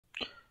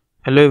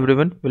Hello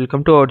everyone,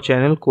 welcome to our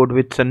channel Code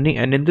with Sunny,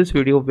 and in this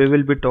video we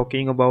will be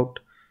talking about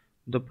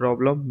the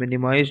problem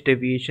minimize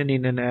deviation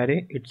in an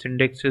array. Its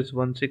index is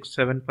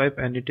 1675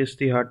 and it is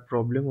the hard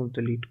problem of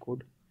the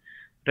LeetCode.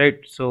 Right,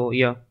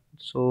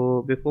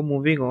 so before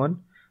moving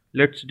on,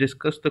 let's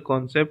discuss the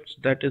concepts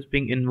that is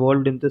being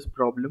involved in this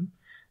problem.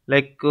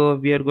 We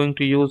are going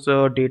to use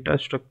a data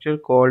structure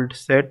called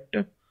set,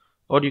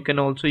 or you can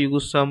also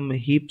use some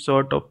heap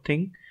sort of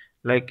thing.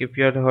 Like if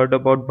you have heard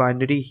about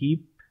binary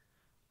heap,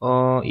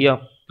 yeah,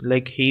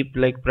 like heap,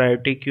 like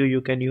priority queue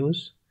you can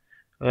use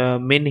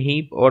min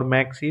heap or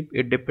max heap.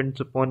 It depends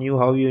upon you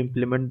how you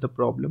implement the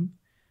problem.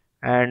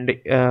 And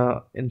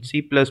in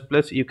C++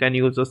 you can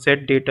use a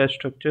set data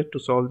structure to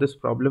solve this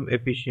problem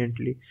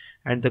efficiently,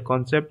 and the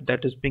concept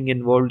that is being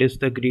involved is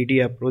the greedy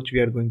approach we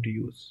are going to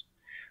use.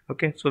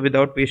 Okay, so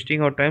without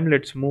wasting our time,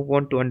 let's move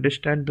on to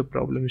understand the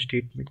problem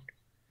statement.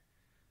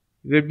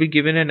 We will be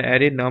given an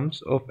array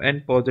nums of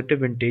n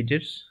positive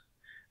integers,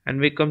 and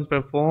we can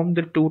perform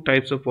the two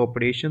types of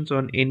operations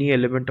on any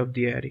element of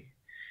the array.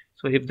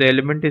 So if the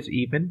element is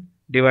even,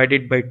 divide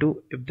it by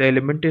 2. If the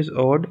element is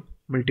odd,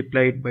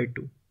 multiply it by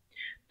 2.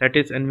 That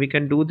is, and we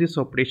can do this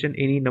operation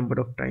any number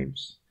of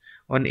times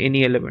on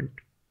any element.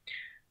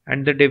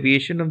 And the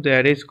deviation of the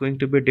array is going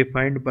to be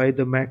defined by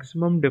the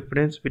maximum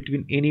difference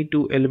between any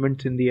two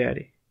elements in the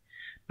array.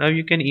 Now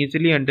you can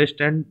easily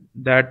understand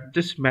that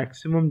this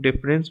maximum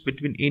difference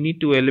between any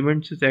two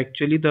elements is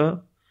actually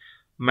the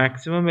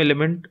maximum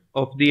element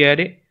of the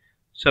array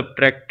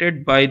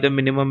subtracted by the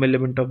minimum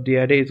element of the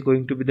array is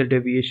going to be the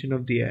deviation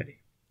of the array.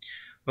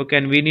 Okay,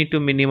 and we need to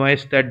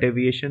minimize that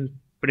deviation,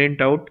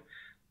 print out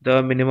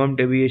the minimum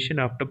deviation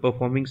after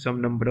performing some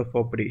number of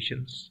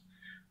operations.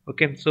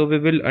 Okay, so we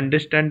will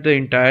understand the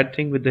entire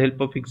thing with the help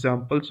of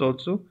examples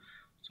also.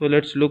 So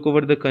let's look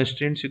over the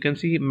constraints. You can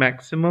see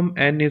maximum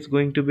n is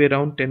going to be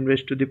around 10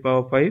 raised to the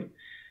power 5,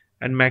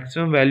 and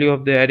maximum value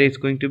of the array is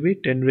going to be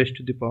 10 raised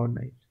to the power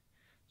 9.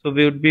 So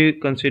we would be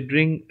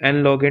considering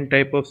n log n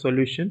type of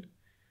solution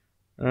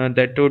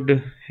that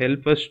would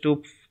help us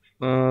to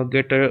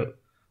get a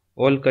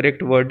all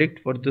correct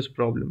verdict for this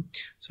problem.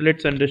 So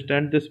let's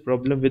understand this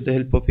problem with the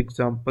help of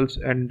examples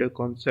and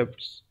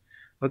concepts.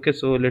 Okay,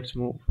 so let's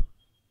move.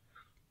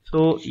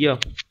 So yeah,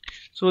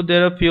 so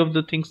there are a few of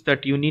the things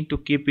that you need to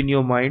keep in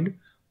your mind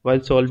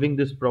while solving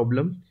this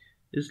problem.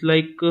 Is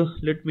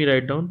let me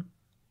write down.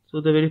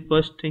 So the very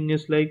first thing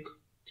is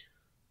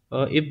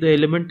if the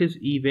element is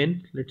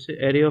even, let's say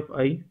array of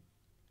I.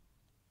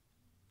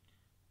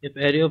 If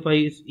array of I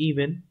is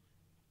even,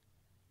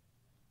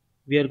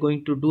 we are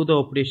going to do the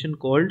operation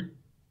called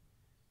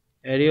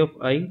array of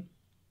I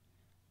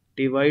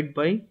divide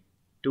by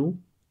 2.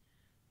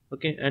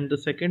 Okay, and the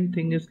second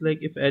thing is like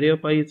if array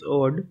of I is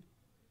odd,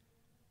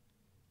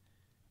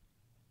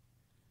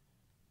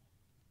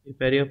 if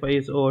array of I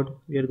is odd,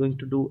 we are going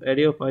to do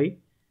array of I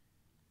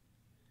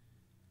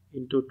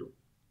into 2.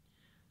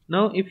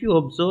 Now if you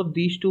observe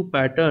these two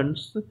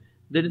patterns,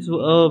 there is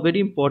a very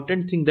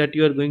important thing that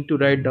you are going to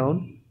write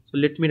down. So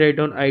let me write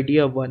down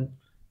idea 1.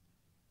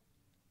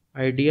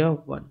 Idea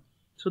 1.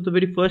 So the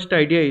very first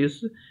idea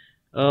is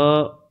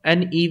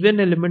an even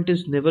element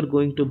is never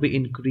going to be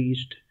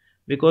increased,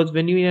 because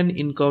when you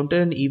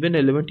encounter an even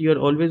element, you are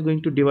always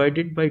going to divide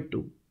it by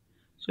 2.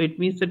 So it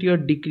means that you are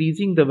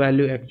decreasing the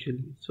value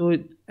actually. So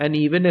an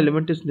even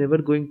element is never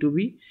going to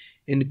be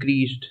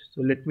increased.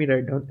 So let me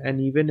write down an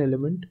even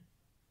element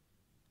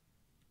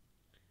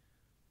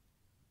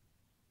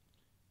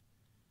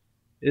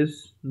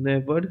is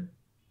never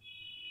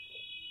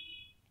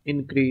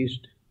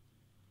increased.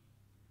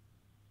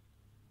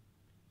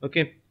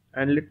 Okay,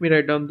 and let me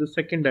write down the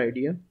second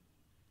idea.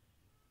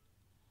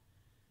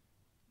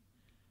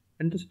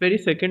 And this very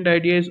second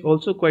idea is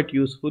also quite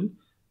useful.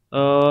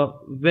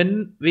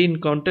 When we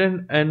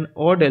encounter an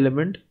odd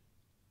element,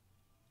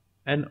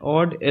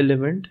 not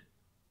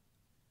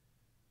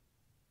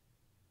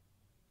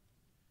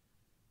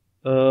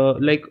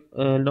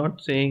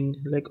saying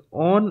like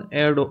on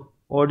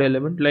odd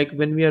element, like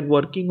when we are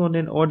working on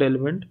an odd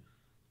element,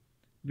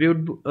 we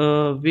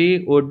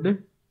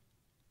would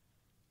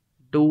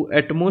do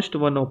at most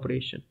one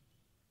operation.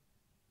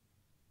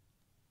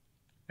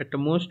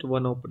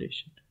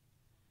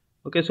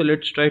 Okay, so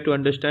let's try to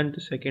understand the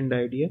second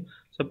idea.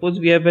 Suppose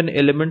we have an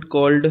element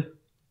called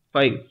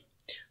 5.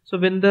 So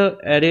when the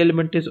array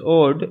element is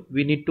odd,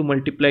 we need to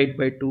multiply it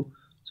by 2.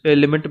 So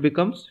element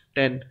becomes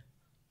 10.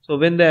 So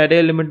when the array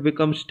element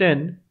becomes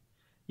 10,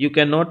 you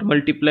cannot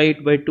multiply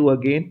it by 2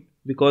 again,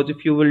 because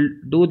if you will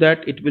do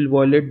that, it will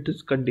violate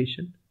this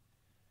condition.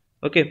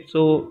 Okay,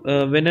 so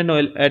when an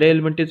array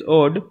element is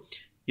odd,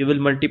 you will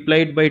multiply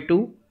it by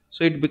 2,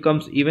 so it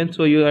becomes even.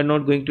 So you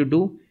cannot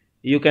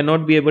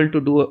be able to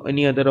do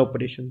any other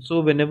operation. So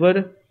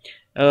whenever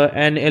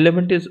an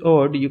element is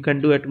odd, you can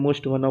do at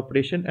most one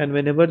operation, and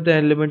whenever the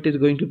element is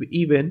going to be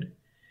even,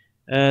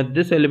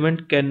 this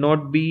element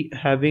cannot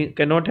have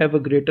a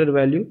greater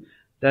value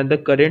than the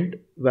current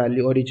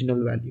value,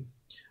 original value.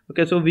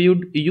 Okay, so we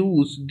would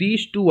use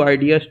these two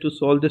ideas to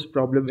solve this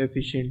problem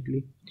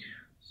efficiently.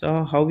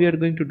 So how we are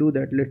going to do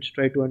that, let's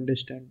try to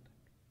understand.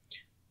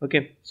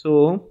 Okay,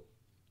 so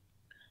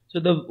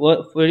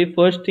the very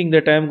first thing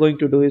that I am going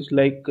to do is,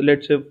 like,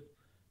 let's say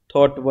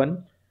thought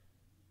one.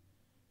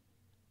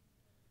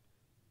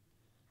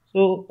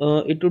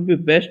 So it would be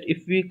best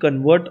if we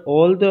convert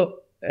all the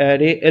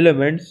array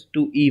elements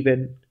to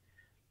even.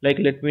 Like,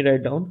 let me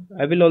write down.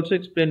 I will also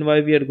explain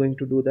why we are going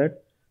to do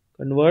that.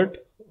 Convert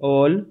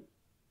all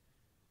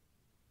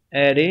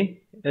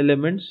array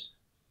elements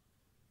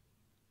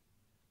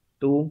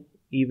to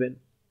even.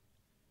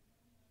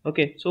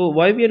 Okay, so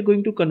why we are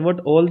going to convert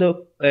all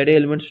the array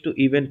elements to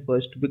even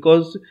first?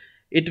 Because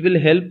it will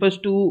help us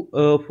to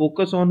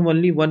focus on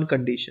only one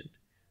condition.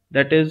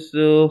 That is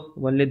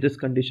only this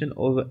condition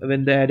of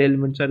when the array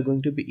elements are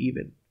going to be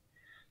even.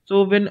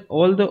 So when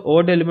all the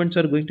odd elements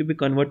are going to be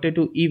converted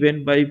to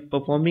even by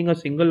performing a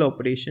single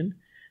operation,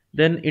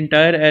 then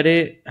entire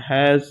array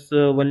has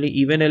only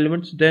even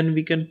elements. Then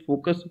we can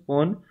focus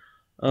upon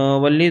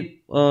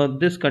only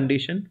this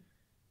condition,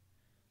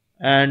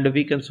 and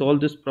we can solve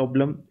this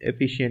problem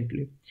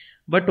efficiently.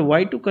 But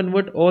why to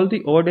convert all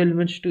the odd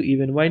elements to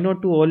even? Why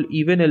not to all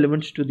even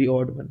elements to the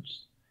odd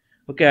ones?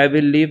 Okay, I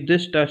will leave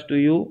this task to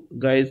you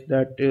guys,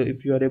 that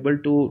if you are able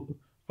to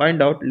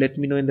find out, let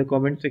me know in the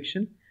comment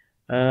section.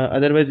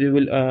 Otherwise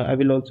I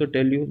will also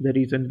tell you the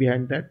reason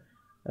behind that.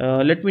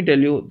 Let me tell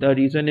you, the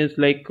reason is,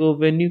 like,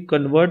 when you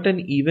convert an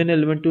even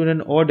element to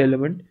an odd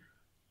element,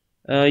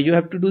 you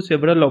have to do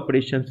several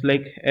operations,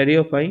 like array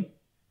of I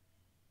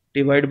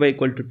divide by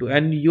equal to 2,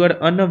 and you are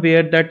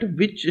unaware that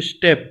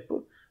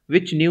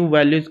which new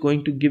value is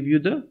going to give you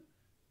the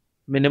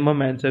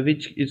minimum answer,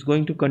 which is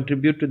going to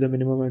contribute to the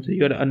minimum answer.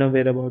 You are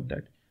unaware about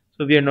that,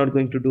 so we are not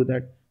going to do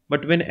that.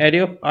 But when array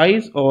of I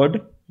is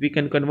odd, we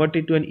can convert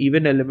it to an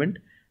even element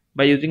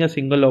by using a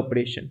single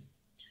operation.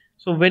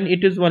 So when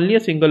it is only a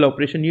single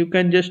operation, you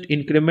can just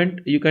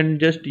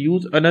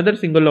use another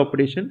single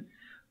operation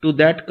to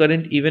that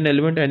current even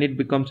element, and it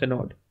becomes an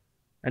odd.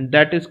 And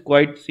that is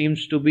quite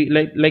seems to be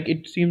like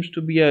it seems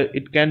to be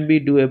it can be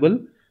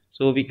doable,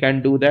 so we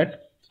can do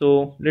that.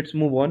 So let's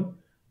move on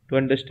to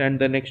understand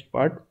the next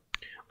part.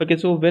 Okay,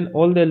 so when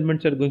all the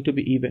elements are going to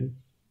be even,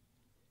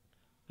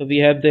 so we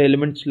have the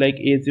elements like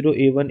a0,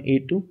 a1,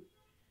 a2,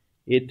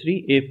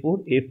 a3,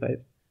 a4, a5,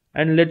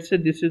 and let's say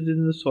this is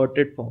in the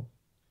sorted form.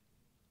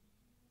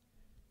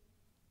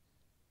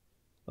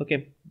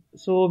 Okay,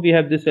 so we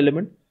have this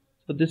element,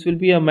 so this will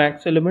be a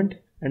max element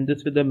and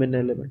this will be the min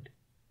element.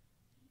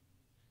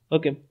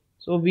 Okay,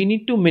 so we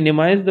need to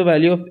minimize the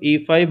value of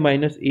a5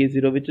 minus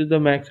a0, which is the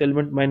max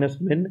element minus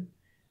min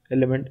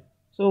element.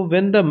 So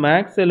when the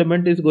max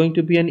element is going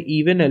to be an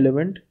even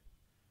element,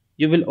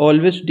 you will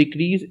always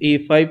decrease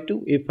a5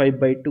 to a5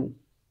 by 2.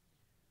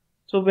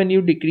 So when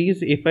you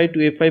decrease a5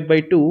 to a5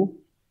 by 2,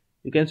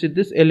 you can see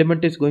this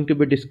element is going to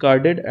be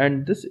discarded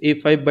and this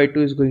a5 by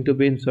 2 is going to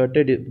be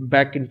inserted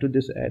back into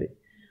this array.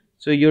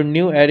 So your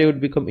new array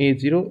would become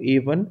a0,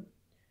 a1,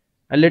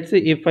 and let's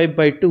say a5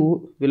 by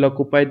 2 will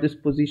occupy this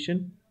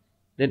position,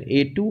 then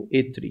a2,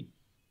 a3,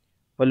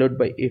 followed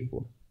by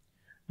a4.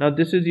 Now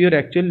this is your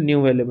actual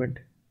new element.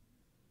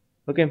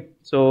 Okay,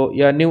 so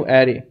your new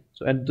array.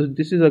 So and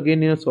this is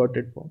again in a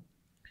sorted form.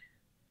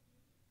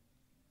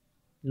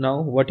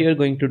 Now what you are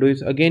going to do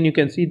is, again you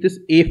can see this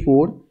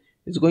a4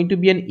 is going to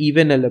be an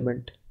even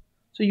element,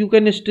 so you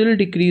can still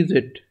decrease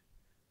it.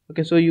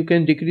 Okay, so you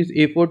can decrease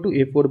a4 to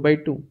a4 by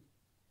 2.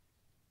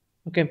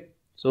 Okay,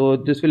 so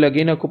this will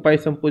again occupy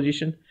some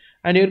position,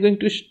 and you're going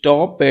to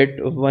stop it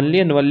only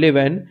and only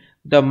when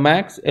the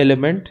max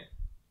element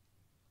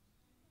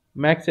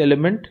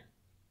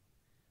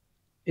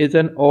is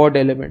an odd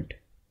element.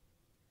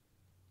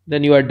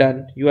 Then you are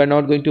done. You are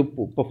not going to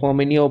perform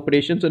any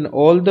operations, and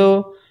all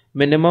the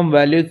minimum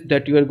values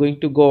that you are going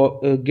to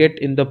get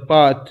in the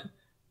path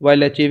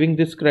while achieving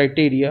this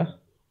criteria,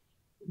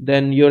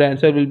 then your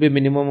answer will be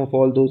minimum of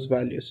all those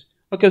values.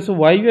 Okay, so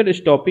why you are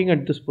stopping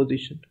at this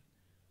position?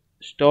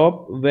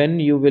 Stop when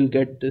you will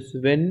get this,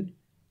 when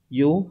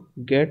you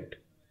get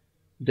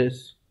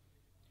this.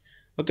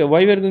 Okay,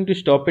 why we are going to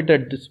stop it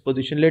at this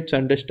position? Let's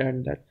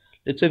understand that.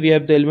 Let's say we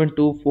have the element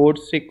 2, 4,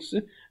 6,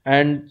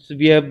 and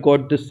we have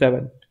got this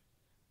 7.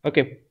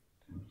 Okay,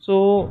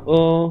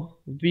 so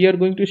we are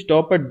going to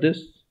stop at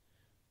this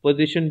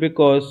position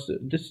because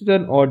this is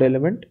an odd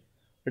element,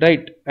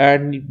 right?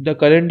 And the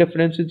current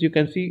difference is, you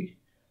can see,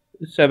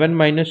 7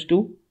 minus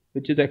 2,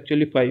 which is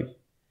actually 5.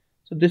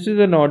 So this is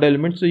an odd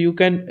element, so you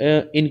can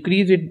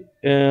increase it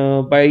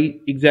by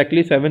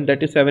exactly 7,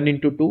 that is 7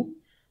 into 2.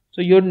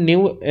 So your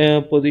new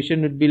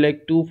position would be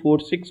like 2, 4,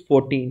 6,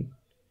 14,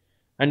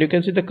 and you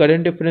can see the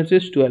current difference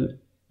is 12,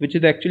 which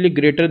is actually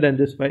greater than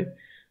this 5.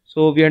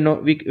 So we are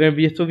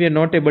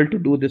not able to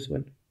do this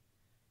one.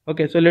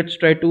 Okay, so let's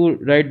try to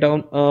write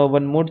down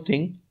one more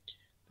thing,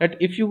 that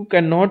if you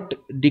cannot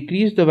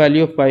decrease the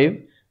value of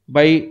 5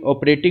 by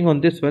operating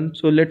on this one,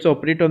 so let's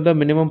operate on the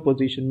minimum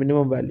position,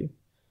 minimum value.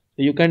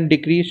 So you can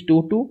decrease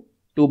 2 to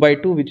 2 by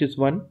 2, which is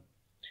 1.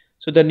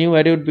 So the new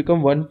array would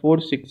become 1,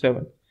 4, 6,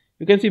 7.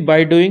 You can see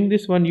by doing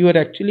this one, you are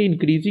actually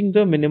increasing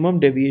the minimum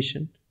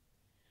deviation.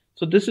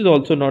 So this is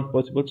also not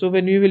possible. So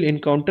when we will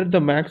encounter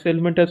the max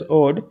element as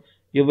odd,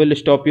 you will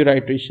stop your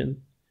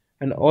iteration,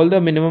 and all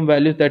the minimum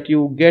values that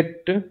you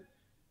get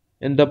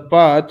in the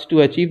path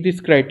to achieve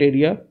this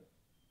criteria,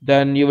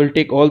 then you will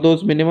take all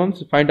those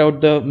minimums, find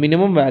out the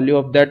minimum value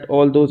of that,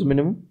 all those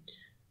minimum,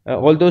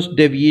 all those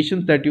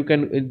deviations that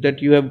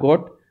you have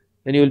got,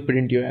 then you will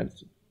print your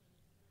answer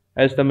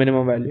as the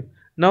minimum value.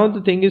 Now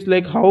the thing is,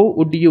 like, how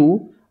would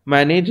you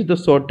manage the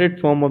sorted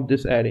form of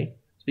this array?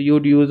 So you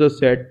would use a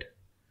set.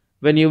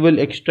 When you will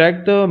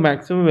extract the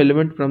maximum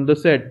element from the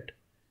set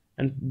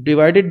and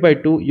divide it by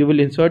 2, you will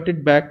insert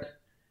it back.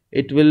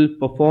 It will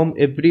perform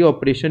every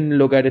operation in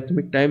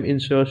logarithmic time,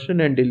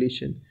 insertion and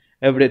deletion,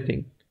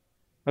 everything.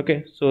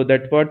 Okay, so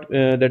that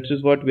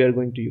is what we are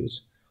going to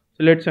use.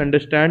 So let's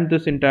understand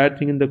this entire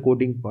thing in the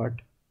coding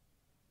part.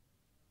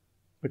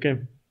 Okay,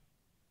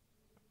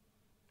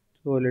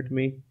 so let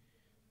me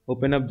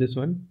open up this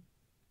one.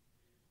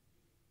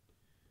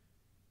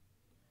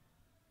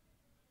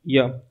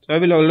 Yeah, so I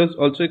will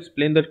also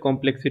explain the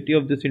complexity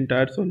of this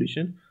entire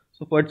solution.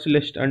 So first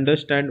let's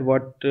understand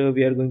what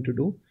we are going to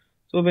do.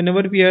 So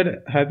whenever we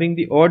are having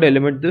the odd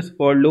element, this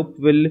for loop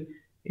will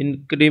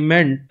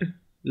increment,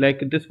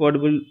 like this for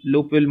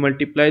loop will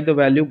multiply the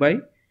value by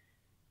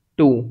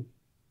 2,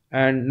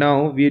 and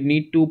now we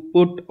need to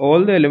put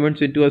all the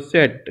elements into a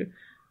set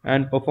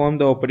and perform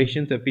the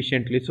operations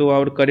efficiently. So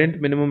our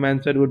current minimum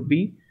answer would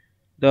be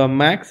the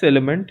max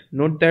element.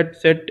 Note that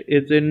set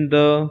is in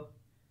the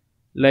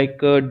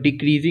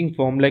decreasing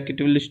form, like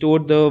it will store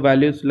the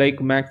values like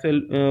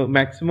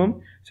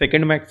maximum,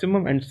 second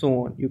maximum, and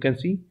so on. You can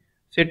see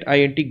set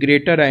int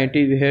greater int,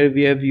 here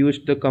we have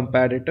used the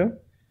comparator.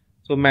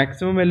 So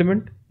maximum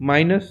element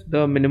minus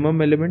the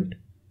minimum element,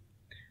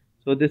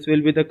 so this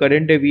will be the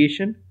current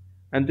deviation,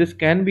 and this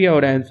can be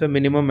our answer,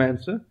 minimum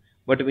answer,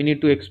 but we need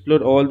to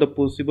explore all the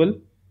possible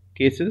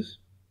cases.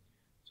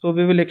 So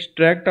we will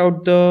extract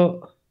out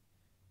the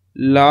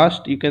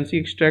last, you can see,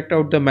 extract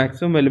out the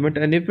maximum element,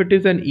 and if it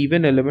is an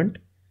even element,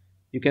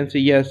 you can say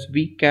yes,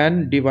 we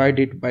can divide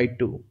it by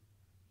 2.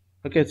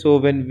 Okay, so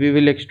when we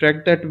will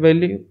extract that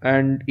value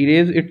and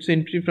erase its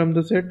entry from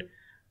the set,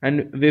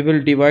 and we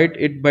will divide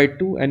it by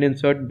 2 and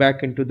insert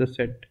back into the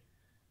set.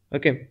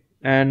 Okay,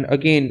 and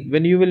again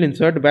when you will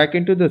insert back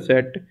into the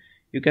set,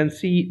 you can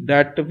see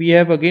that we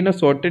have again a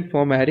sorted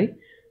form array.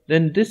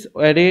 Then this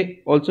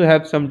array also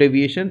have some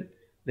deviation,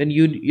 then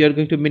you are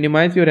going to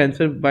minimize your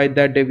answer by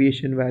that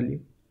deviation value.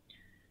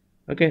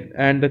 Okay,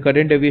 and the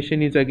current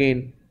deviation is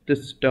again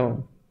this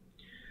term.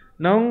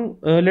 Now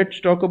let's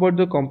talk about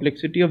the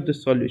complexity of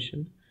this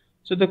solution.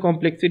 So the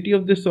complexity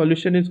of this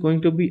solution is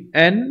going to be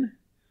n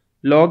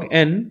log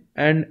n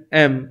and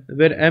m,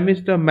 where m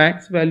is the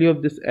max value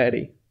of this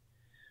array.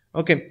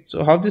 Okay,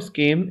 so how this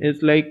came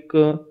is like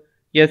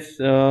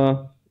yeah,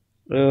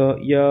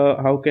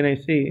 how can I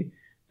say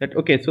that?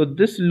 Okay, so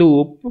this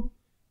loop,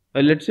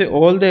 let's say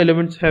all the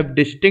elements have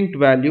distinct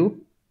value.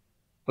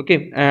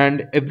 Okay,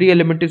 and every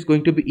element is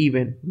going to be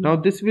even. Now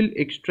this will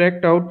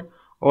extract out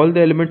all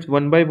the elements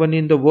one by one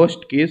in the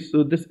worst case.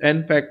 So this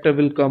n factor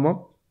will come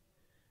up,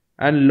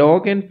 and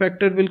log n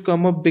factor will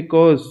come up,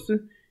 because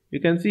you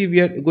can see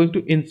we are going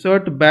to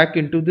insert back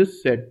into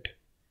this set.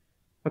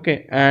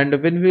 Okay,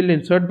 and when we will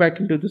insert back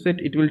into the set,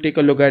 it will take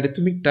a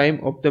logarithmic time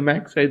of the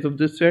max size of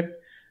this set,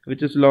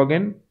 which is log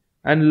n,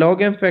 and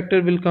log n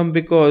factor will come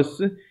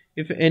because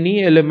if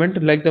any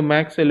element like the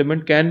max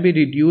element can be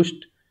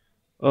reduced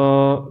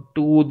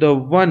to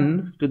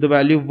the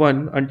value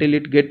 1 until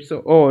it gets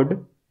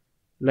odd,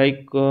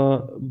 like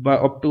by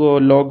up to a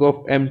log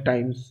of m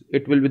times,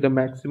 it will be the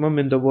maximum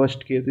in the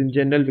worst case. In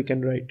general we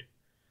can write,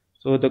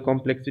 so the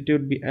complexity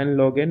would be n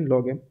log n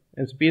log m,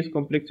 and space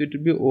complexity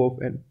would be O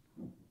of n.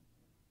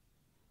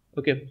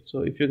 Okay,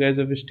 so if you guys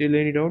have still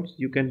any doubts,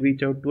 you can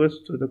reach out to us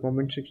through the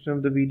comment section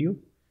of the video,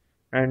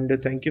 and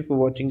thank you for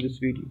watching this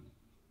video.